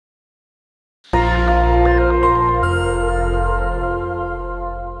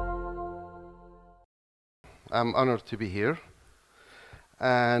I'm honored to be here.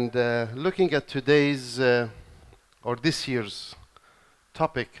 And looking at today's, or this year's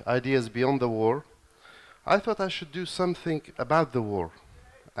topic, Ideas Beyond the War, I thought I should do something about the war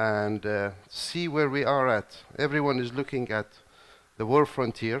and see where we are at. Everyone is looking at the war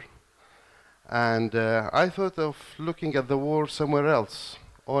frontier, and I thought of looking at the war somewhere else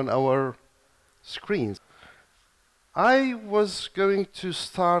on our screens. I was going to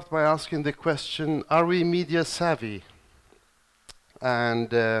start by asking the question, are we media savvy?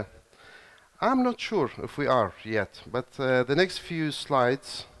 And I'm not sure if we are yet, but the next few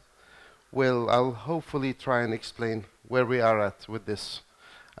slides I'll hopefully try and explain where we are at with this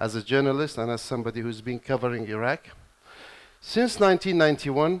as a journalist and as somebody who's been covering Iraq. Since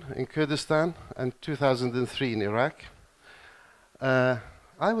 1991 in Kurdistan and 2003 in Iraq,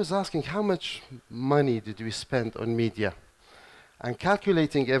 I was asking how much money did we spend on media? And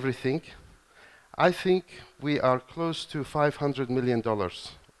calculating everything, I think we are close to $500 million,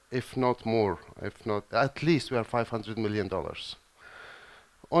 if not more, if not, at least we are $500 million.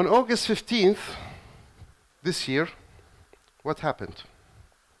 On August 15th, this year, what happened?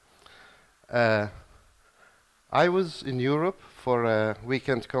 I was in Europe for a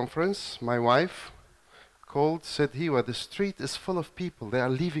weekend conference. My wife called, said, Hiwa, the street is full of people. They are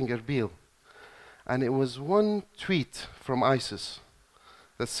leaving Erbil. And it was one tweet from ISIS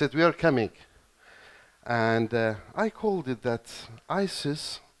that said, we are coming. And I called it that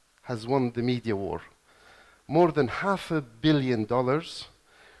ISIS has won the media war. More than $500 million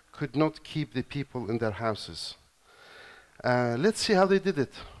could not keep the people in their houses. Let's see how they did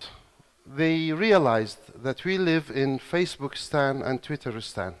it. They realized that we live in Facebookistan and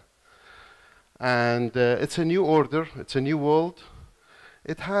Twitteristan. And it's a new order, it's a new world.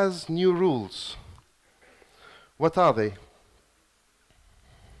 It has new rules. What are they?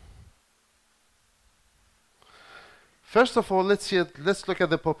 First of all, let's look at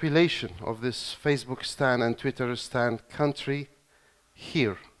the population of this Facebookistan and Twitteristan country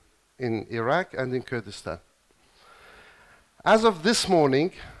here in Iraq and in Kurdistan. As of this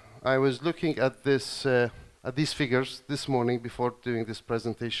morning, I was looking at these figures this morning before doing this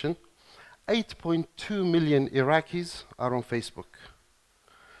presentation. 8.2 million Iraqis are on Facebook.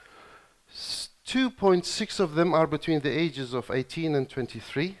 2.6 of them are between the ages of 18 and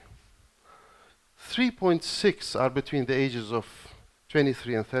 23. 3.6 are between the ages of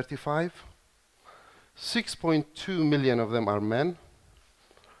 23 and 35. 6.2 million of them are men.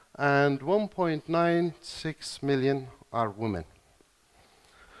 And 1.96 million are women.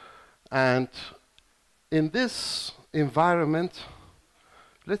 And in this environment,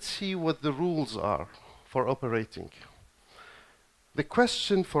 let's see what the rules are for operating. The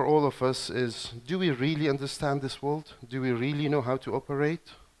question for all of us is, do we really understand this world? Do we really know how to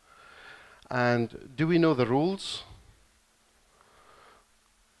operate? And do we know the rules?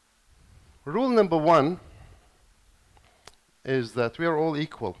 Rule number one is that we are all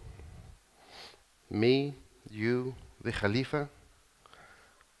equal. Me, you, the Khalifa,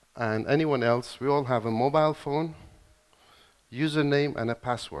 and anyone else, we all have a mobile phone, username, and a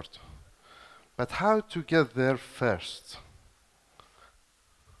password. But how to get there first?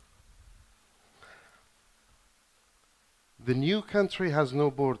 The new country has no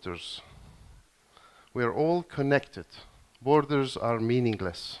borders. We are all connected. Borders are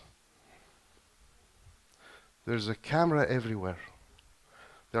meaningless. There's a camera everywhere.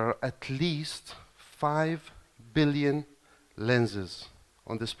 There are at least 5 billion lenses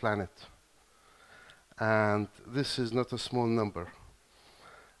on this planet. And this is not a small number.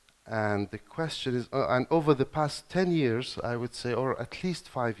 And the question is, and over the past 10 years, I would say, or at least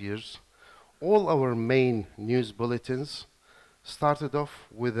 5 years, all our main news bulletins started off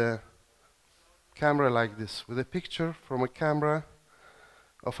with a camera like this, with a picture from a camera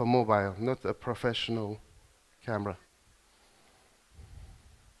of a mobile, not a professional camera.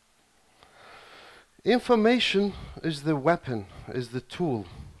 Information is the weapon, is the tool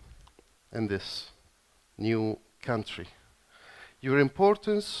in this new country. Your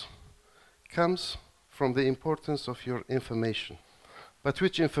importance comes from the importance of your information. But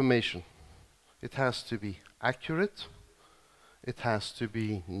which information? It has to be accurate, it has to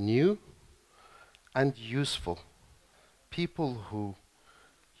be new, and useful. People who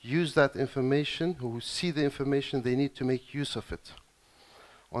use that information, who see the information, they need to make use of it.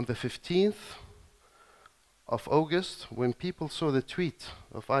 On the 15th of August, when people saw the tweet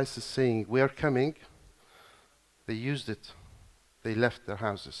of ISIS saying, we are coming, they used it. They left their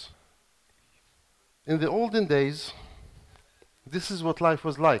houses. In the olden days, this is what life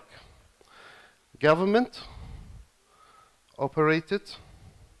was like. Government operated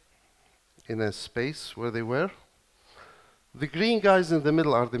in a space where they were. The green guys in the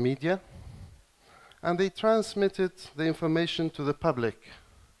middle are the media, and they transmitted the information to the public.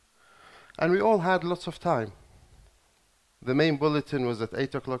 And we all had lots of time. The main bulletin was at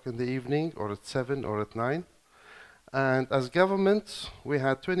 8 o'clock in the evening, or at 7, or at 9. And as government, we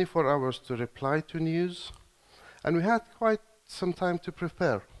had 24 hours to reply to news, and we had quite some time to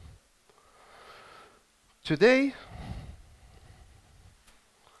prepare. Today,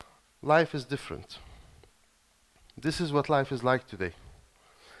 life is different. This is what life is like today.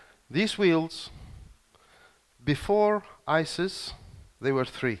 These wheels, before ISIS, they were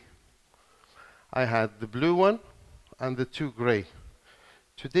 3. I had the blue one and the 2 gray.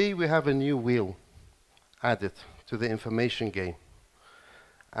 Today we have a new wheel added to the information game.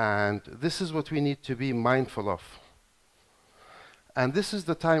 And this is what we need to be mindful of. And this is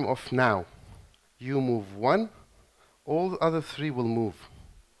the time of now. You move 1, all the other 3 will move.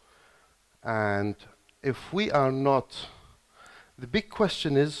 And if we are not, the big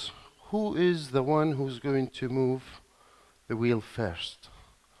question is, who is the one who's going to move the wheel first,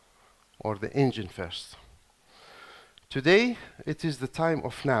 or the engine first? Today, it is the time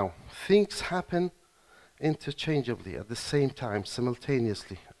of now. Things happen interchangeably at the same time,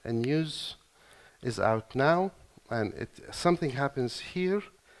 simultaneously. And news is out now, and something happens here,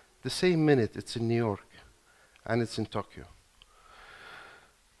 the same minute it's in New York, and it's in Tokyo.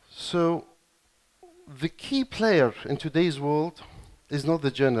 So, the key player in today's world is not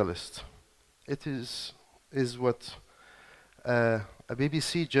the journalist. It is what a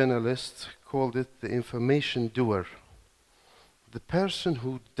BBC journalist called it, the information doer. The person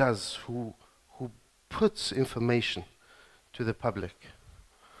who does, who puts information to the public,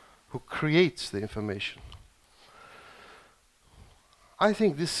 who creates the information. I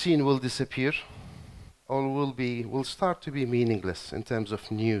think this scene will disappear, or will start to be meaningless in terms of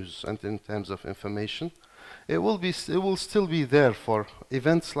news and in terms of information. It will still be there for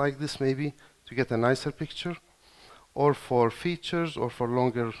events like this, maybe to get a nicer picture, or for features, or for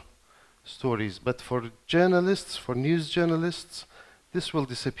longer stories. But for journalists, for news journalists, this will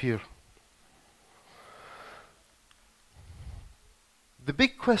disappear. The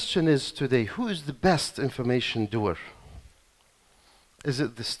big question is today, who is the best information doer? Is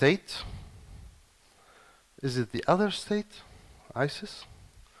it the state? Is it the other state, ISIS?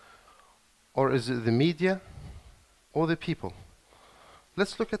 Or is it the media, or the people?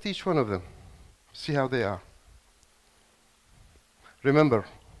 Let's look at each one of them, see how they are. Remember,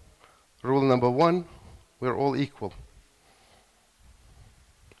 rule number 1, we're all equal.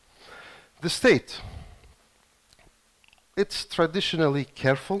 The state, it's traditionally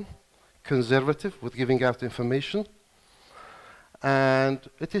careful, conservative with giving out information, and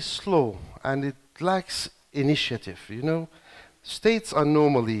it is slow, and it lacks initiative. You know, states are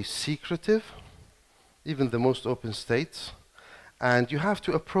normally secretive, even the most open states, and you have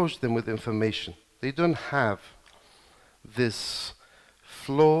to approach them with information. They don't have this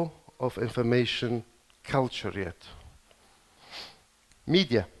flow of information culture yet.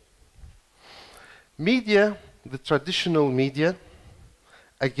 Media. Media, the traditional media,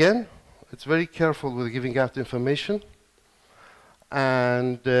 again, it's very careful with giving out information,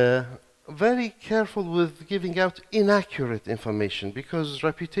 and very careful with giving out inaccurate information, because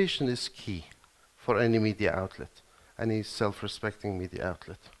reputation is key for any media outlet, any self-respecting media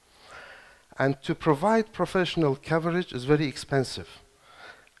outlet. And to provide professional coverage is very expensive,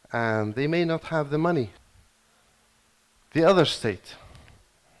 and they may not have the money. The other state.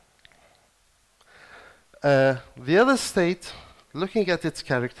 The other state, looking at its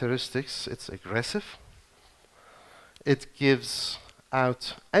characteristics, it's aggressive. It gives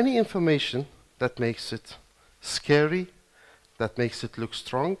out any information that makes it scary, that makes it look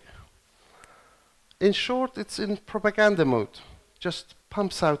strong. In short, it's in propaganda mode, just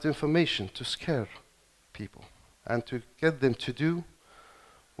pumps out information to scare people and to get them to do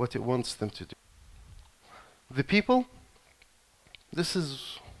what it wants them to do. The people, this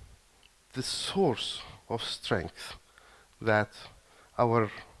is the source of strength that our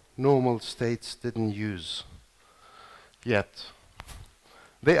normal states didn't use yet.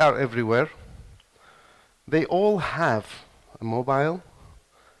 They are everywhere. They all have a mobile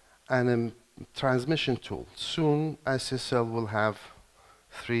and a transmission tool. Soon SSL will have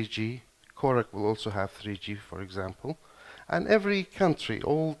 3G. Korak will also have 3G, for example. And every country,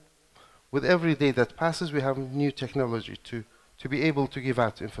 with every day that passes, we have new technology to be able to give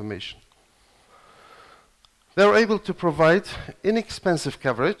out information. They're able to provide inexpensive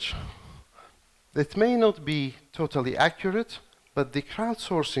coverage that may not be totally accurate, but the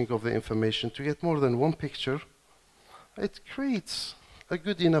crowdsourcing of the information to get more than one picture, it creates a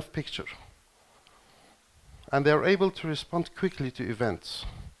good enough picture. and they are able to respond quickly to events.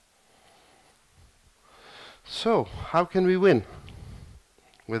 So, how can we win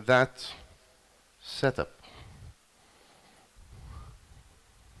with that setup?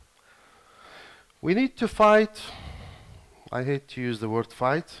 We need to fight, I hate to use the word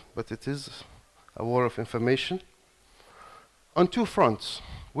fight, but it is a war of information, on two fronts.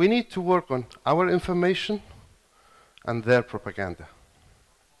 We need to work on our information and their propaganda.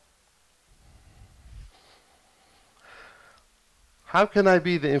 How can I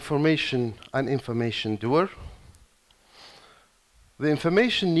be the information and information doer? The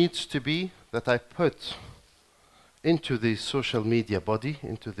information needs to be that I put into the social media body,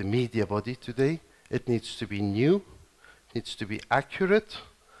 into the media body today. It needs to be new, it needs to be accurate,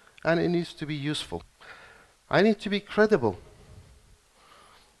 and it needs to be useful. I need to be credible.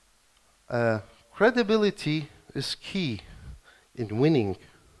 Credibility is key in winning,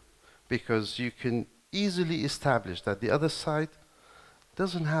 because you can easily establish that the other side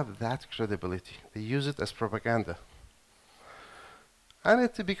doesn't have that credibility. They use it as propaganda.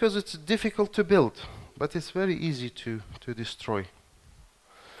 And because it's difficult to build, but it's very easy to destroy.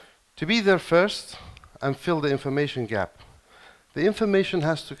 To be there first and fill the information gap. The information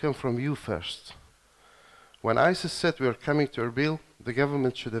has to come from you first. When ISIS said we are coming to Erbil, the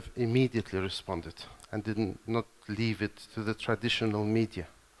government should have immediately responded and not leave it to the traditional media.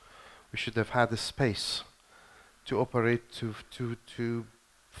 We should have had a space to operate, to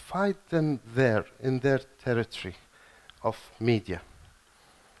fight them there, in their territory of media.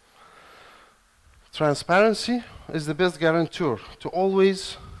 Transparency is the best guarantor to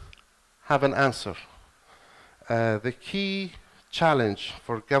always have an answer. The key challenge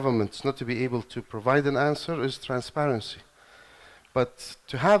for governments not to be able to provide an answer is transparency. But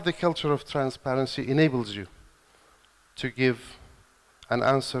to have the culture of transparency enables you to give an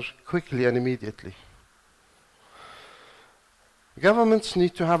answer quickly and immediately. Governments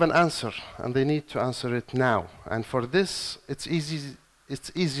need to have an answer, and they need to answer it now. And for this, it's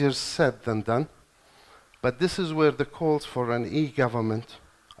easier said than done. But this is where the calls for an e-government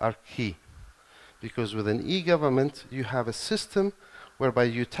are key. Because with an e-government, you have a system whereby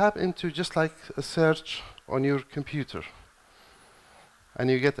you tap into just like a search on your computer,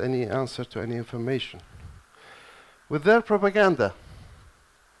 and you get any answer to any information. With their propaganda,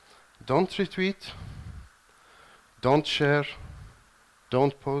 don't retweet, don't share,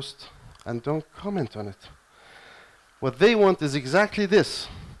 don't post, and don't comment on it. What they want is exactly this.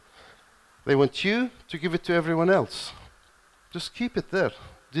 They want you to give it to everyone else. Just keep it there,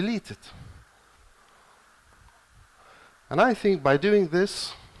 delete it. And I think by doing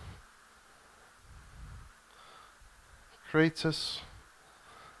this, creates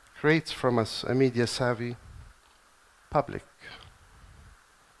from us a media-savvy public.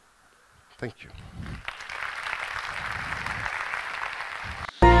 Thank you.